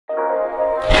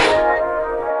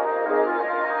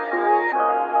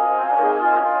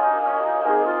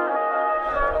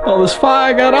All this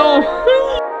fire I got on.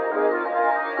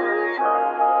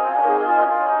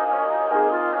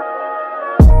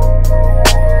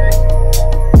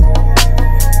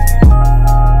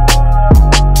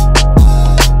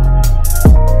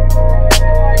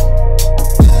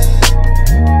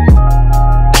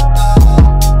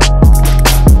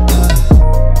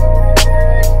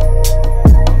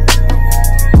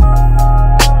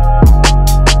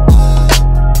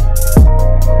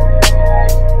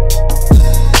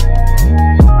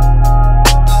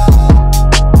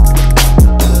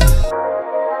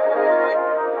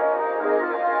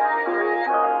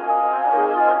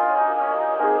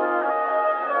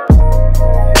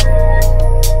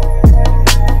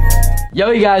 Yo,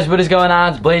 you guys, what is going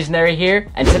on? It's Blazendary here,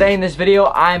 and today in this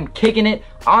video, I'm kicking it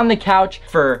on the couch.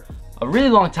 For a really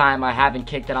long time, I haven't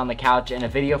kicked it on the couch in a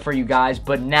video for you guys,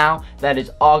 but now that is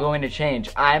all going to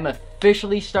change. I'm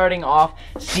officially starting off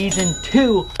season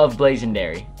 2 of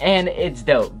Blazendary, and it's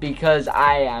dope because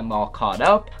I am all caught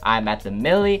up. I'm at the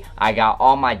milli, I got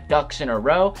all my ducks in a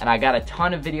row, and I got a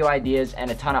ton of video ideas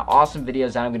and a ton of awesome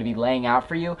videos that I'm gonna be laying out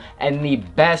for you. And the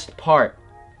best part,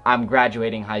 I'm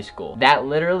graduating high school. That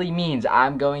literally means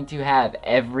I'm going to have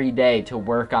every day to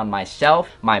work on myself,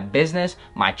 my business,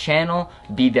 my channel,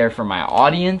 be there for my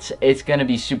audience. It's gonna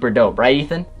be super dope, right,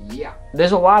 Ethan? Yeah.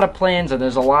 There's a lot of plans and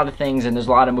there's a lot of things and there's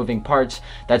a lot of moving parts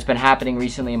that's been happening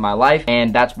recently in my life,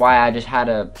 and that's why I just had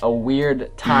a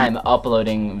weird time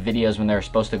uploading videos when they were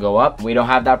supposed to go up. We don't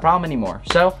have that problem anymore.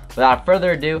 So without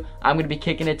further ado, I'm gonna be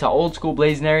kicking it to old school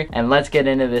Blazendary, and let's get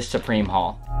into this Supreme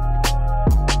haul.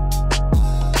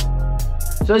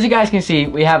 So as you guys can see,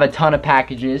 we have a ton of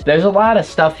packages. There's a lot of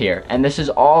stuff here, and this is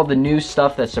all the new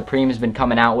stuff that Supreme has been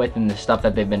coming out with and the stuff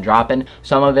that they've been dropping.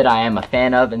 Some of it I am a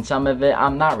fan of, and some of it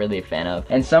I'm not really a fan of.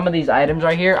 And some of these items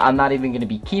right here, I'm not even gonna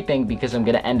be keeping because I'm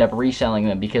gonna end up reselling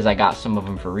them because I got some of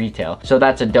them for retail. So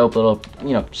that's a dope little,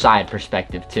 you know, side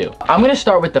perspective too. I'm gonna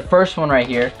start with the first one right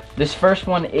here. This first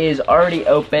one is already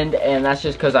opened, and that's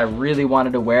just because I really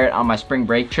wanted to wear it on my spring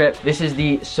break trip. This is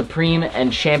the Supreme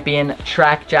and Champion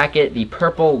track jacket, the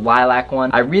purple lilac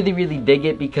one. I really dig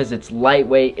it because it's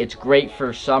lightweight. It's great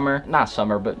for summer, not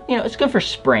summer, but you know, it's good for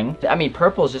spring. I mean,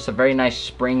 purple is just a very nice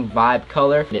spring vibe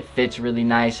color. It fits really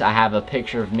nice. I have a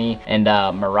picture of me and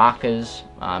maracas.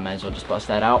 Might as well just bust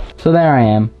that out. So there I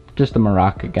am, just a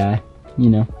maraca guy, you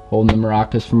know, holding the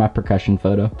maracas for my percussion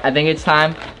photo. I think it's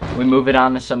time we move it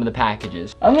on to some of the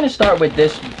packages. I'm gonna start with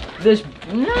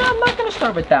no, I'm not gonna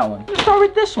start with that one. I'm gonna start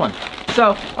with this one.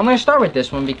 So I'm gonna start with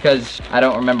this one because I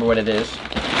don't remember what it is.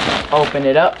 Open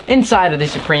it up. Inside of the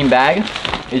Supreme bag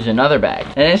is another bag.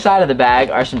 And inside of the bag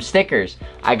are some stickers.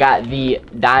 I got the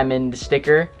diamond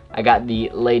sticker, I got the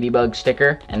ladybug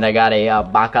sticker, and I got a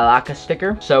bakalaka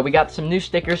sticker. So we got some new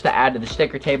stickers to add to the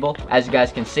sticker table, as you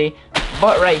guys can see.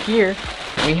 But right here,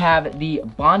 we have the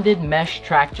bonded mesh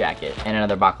track jacket and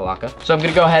another bakalaka. So I'm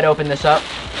gonna go ahead and open this up.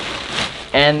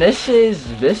 And this is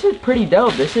pretty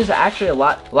dope. This is actually a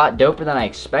lot doper than I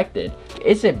expected.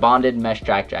 It's a bonded mesh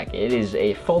track jacket. It is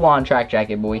a full-on track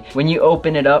jacket, boy. When you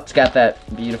open it up, it's got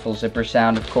that beautiful zipper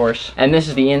sound, of course. And this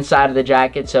is the inside of the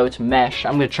jacket, so it's mesh.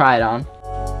 I'm gonna try it on.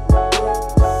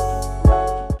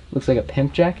 Looks like a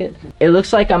pimp jacket. It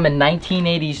looks like I'm a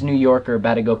 1980s New Yorker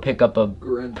about to go pick up a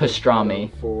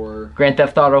pastrami. Grand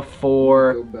Theft Auto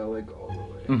 4.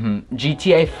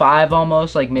 GTA 5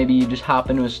 almost, like maybe you just hop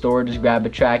into a store, just grab a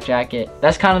track jacket.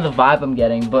 That's kind of the vibe I'm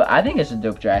getting, but I think it's a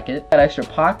dope jacket. Got extra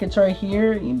pockets right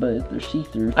here, but they're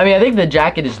see-through. I mean, I think the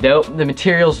jacket is dope. The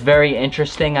material's very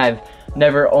interesting. I've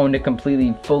never owned a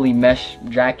completely fully mesh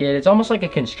jacket. It's almost like a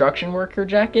construction worker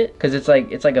jacket because it's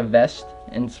like a vest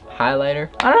and it's highlighter.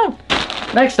 I don't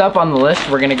know. Next up on the list,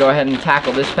 we're gonna go ahead and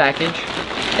tackle this package.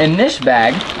 In this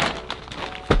bag,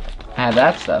 I have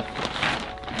that stuff.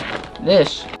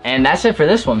 This, and that's it for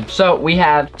this one. So we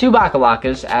have two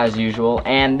bakalakas as usual,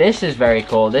 and this is very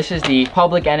cool. This is the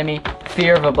Public Enemy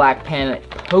Fear of a Black Planet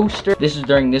poster. This is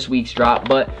during this week's drop,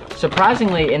 but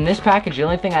surprisingly in this package, the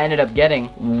only thing I ended up getting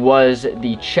was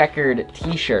the checkered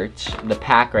t-shirts, the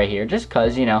pack right here, just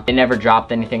cause, you know, they never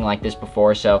dropped anything like this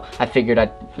before, so I figured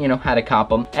I'd, you know, how to comp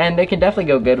them. And they can definitely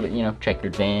go good with, you know,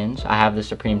 checkered Vans. I have the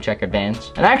Supreme checkered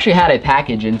Vans. And I actually had a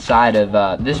package inside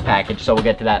of this package, so we'll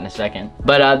get to that in a second.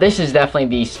 But this is definitely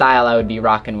the style I would be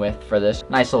rocking with for this.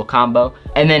 Nice little combo.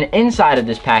 And then inside of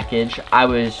this package, I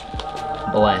was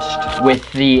blessed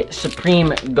with the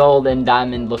Supreme gold and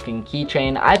diamond looking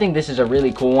keychain. I think this is a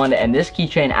really cool one, and this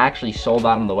keychain actually sold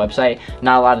out on the website.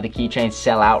 Not a lot of the keychains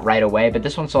sell out right away, but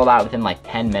this one sold out within like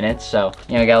 10 minutes, so,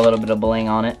 you know, got a little bit of bling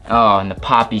on it. Oh, and the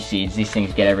poppy seeds, these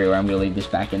things get everywhere. I'm gonna leave this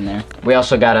back in there. We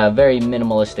also got a very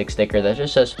minimalistic sticker that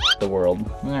just says the world.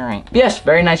 All right. Yes,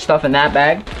 very nice stuff in that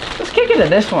bag. Let's kick into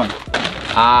this one.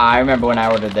 I remember when I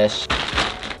ordered this.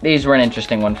 These were an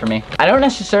interesting one for me. I don't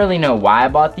necessarily know why I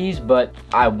bought these, but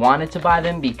I wanted to buy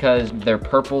them because they're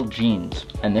purple jeans.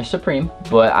 And they're Supreme,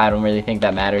 but I don't really think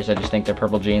that matters. I just think they're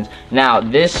purple jeans. Now,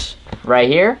 this right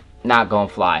here, not gonna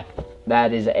fly.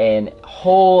 That is a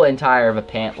whole entire of a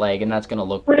pant leg, and that's gonna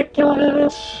look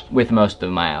ridiculous with most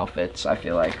of my outfits, I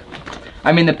feel like.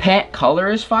 I mean, the pant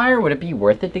color is fire. Would it be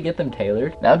worth it to get them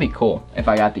tailored? That would be cool if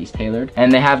I got these tailored.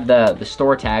 And they have the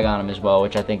store tag on them as well,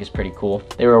 which I think is pretty cool.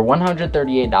 They were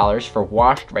 $138 for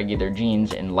washed regular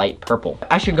jeans in light purple.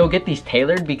 I should go get these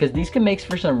tailored because these can make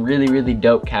for some really, really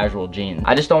dope casual jeans.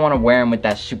 I just don't want to wear them with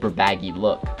that super baggy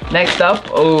look. Next up,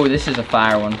 oh, this is a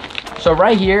fire one. So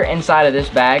right here inside of this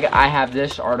bag, I have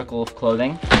this article of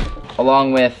clothing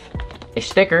along with a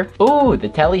sticker. Ooh, the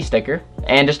Telly sticker.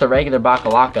 And just a regular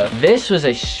bakalaka. This was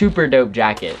a super dope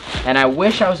jacket, and I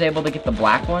wish I was able to get the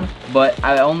black one, but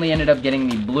I only ended up getting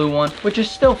the blue one, which is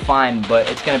still fine, but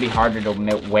it's gonna be harder to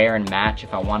wear and match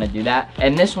if I want to do that.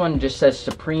 And this one just says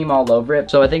Supreme all over it,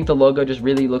 so I think the logo just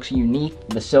really looks unique.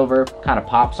 The silver kind of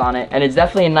pops on it, and it's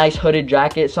definitely a nice hooded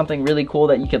jacket, something really cool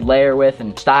that you could layer with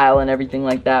and style and everything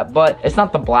like that, but it's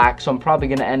not the black, so I'm probably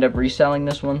gonna end up reselling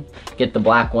this one, get the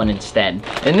black one instead.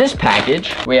 In this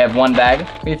package, we have one bag,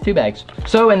 we have two bags.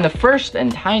 So in the first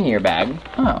and tinier bag,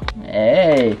 oh,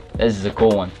 hey, this is a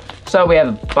cool one. So we have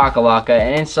a bakalaka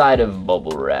and inside of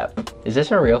bubble wrap. Is this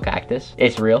a real cactus?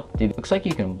 It's real? Dude, it looks like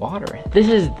you can water it.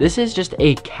 This is just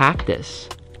a cactus.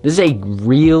 This is a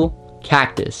real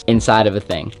cactus inside of a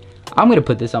thing. I'm gonna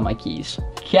put this on my keys.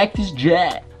 Cactus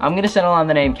Jack. I'm gonna settle on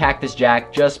the name Cactus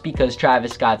Jack just because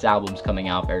Travis Scott's album's coming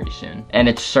out very soon. And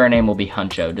its surname will be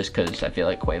Huncho just because I feel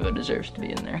like Quavo deserves to be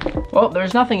in there. Well,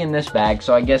 there's nothing in this bag,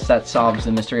 so I guess that solves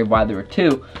the mystery of why there were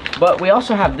two. But we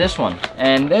also have this one,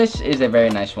 and this is a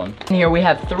very nice one. In here we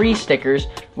have 3 stickers.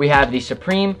 We have the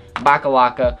Supreme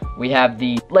Bakalaka, we have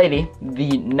the lady,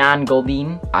 the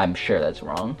non-goldine, I'm sure that's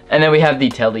wrong. And then we have the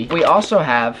Telly. We also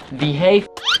have the Hey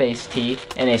Face tee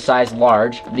in a size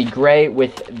large, the gray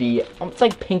with the, it's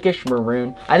like pinkish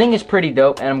maroon. I think it's pretty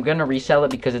dope, and I'm gonna resell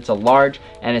it because it's a large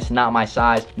and it's not my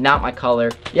size, not my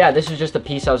color. Yeah, this was just a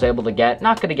piece I was able to get.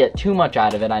 Not gonna get too much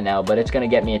out of it, I know, but it's gonna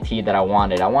get me a tee that I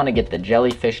wanted. I wanna get the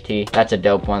jellyfish tee. That's a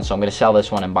dope one, so I'm gonna sell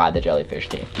this one and buy the jellyfish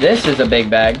tee. This is a big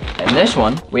bag, and this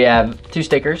one, we have 2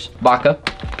 stickers, Baka,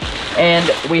 and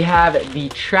we have the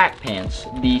track pants,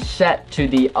 the set to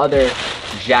the other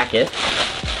jacket.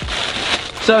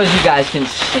 So as you guys can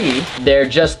see, they're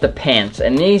just the pants,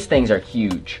 and these things are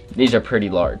huge. These are pretty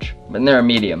large, but they're a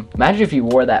medium. Imagine if you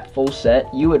wore that full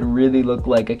set, you would really look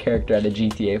like a character out of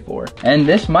GTA 4. And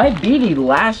this might be the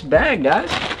last bag, guys.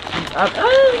 I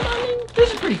mean,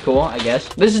 this is pretty cool, I guess.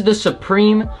 This is the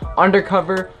Supreme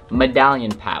Undercover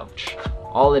Medallion Pouch.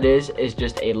 All it is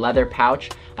just a leather pouch.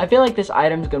 I feel like this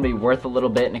item is gonna be worth a little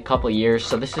bit in a couple years,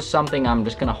 so this is something I'm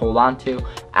just gonna hold on to,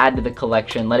 add to the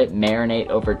collection, let it marinate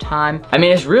over time. I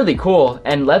mean, it's really cool,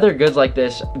 and leather goods like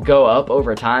this go up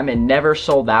over time. It never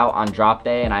sold out on drop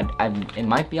day, and it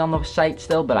might be on the site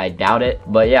still, but I doubt it.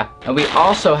 But yeah, and we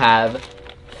also have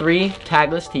 3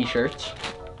 tagless t-shirts,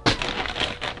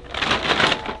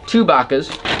 2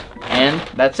 Bakas, and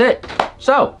that's it.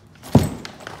 So,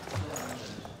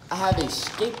 I have a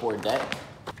skateboard deck.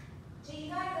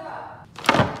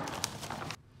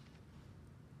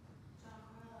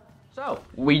 So,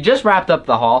 we just wrapped up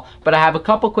the haul, but I have a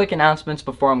couple quick announcements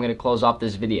before I'm going to close off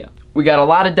this video. We got a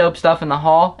lot of dope stuff in the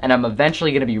haul, and I'm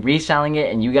eventually going to be reselling it,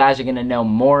 and you guys are going to know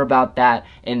more about that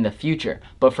in the future.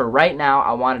 But for right now,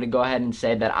 I wanted to go ahead and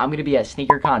say that I'm going to be at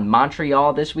SneakerCon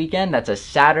Montreal this weekend. That's a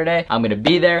Saturday. I'm going to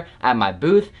be there at my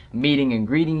booth, meeting and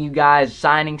greeting you guys,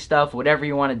 signing stuff, whatever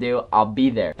you want to do, I'll be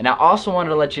there. And I also wanted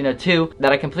to let you know, too,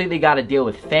 that I completely got a deal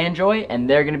with FanJoy, and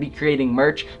they're going to be creating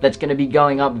merch that's going to be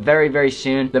going up very, very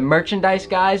soon. The merchandise,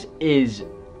 guys, is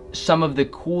some of the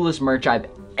coolest merch I've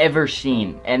ever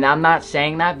seen, and I'm not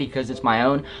saying that because it's my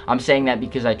own. I'm saying that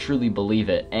because I truly believe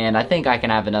it, and I think I can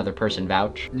have another person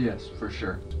vouch. Yes, for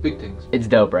sure. It's big things. It's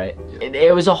dope, right? Yeah.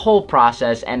 It was a whole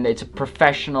process, and it's a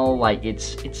professional, like,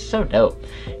 it's so dope.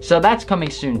 So that's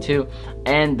coming soon too,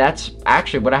 and that's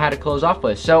actually what I had to close off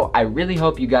with. So I really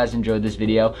hope you guys enjoyed this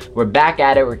video. We're back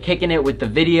at it. We're kicking it with the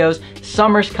videos.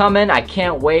 Summer's coming. I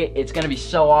can't wait. It's gonna be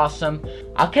so awesome.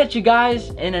 I'll catch you guys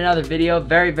in another video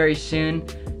very, very soon.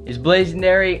 is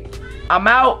Blazendary. I'm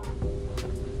out.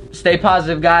 Stay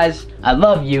positive, guys. I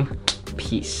love you.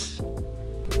 Peace.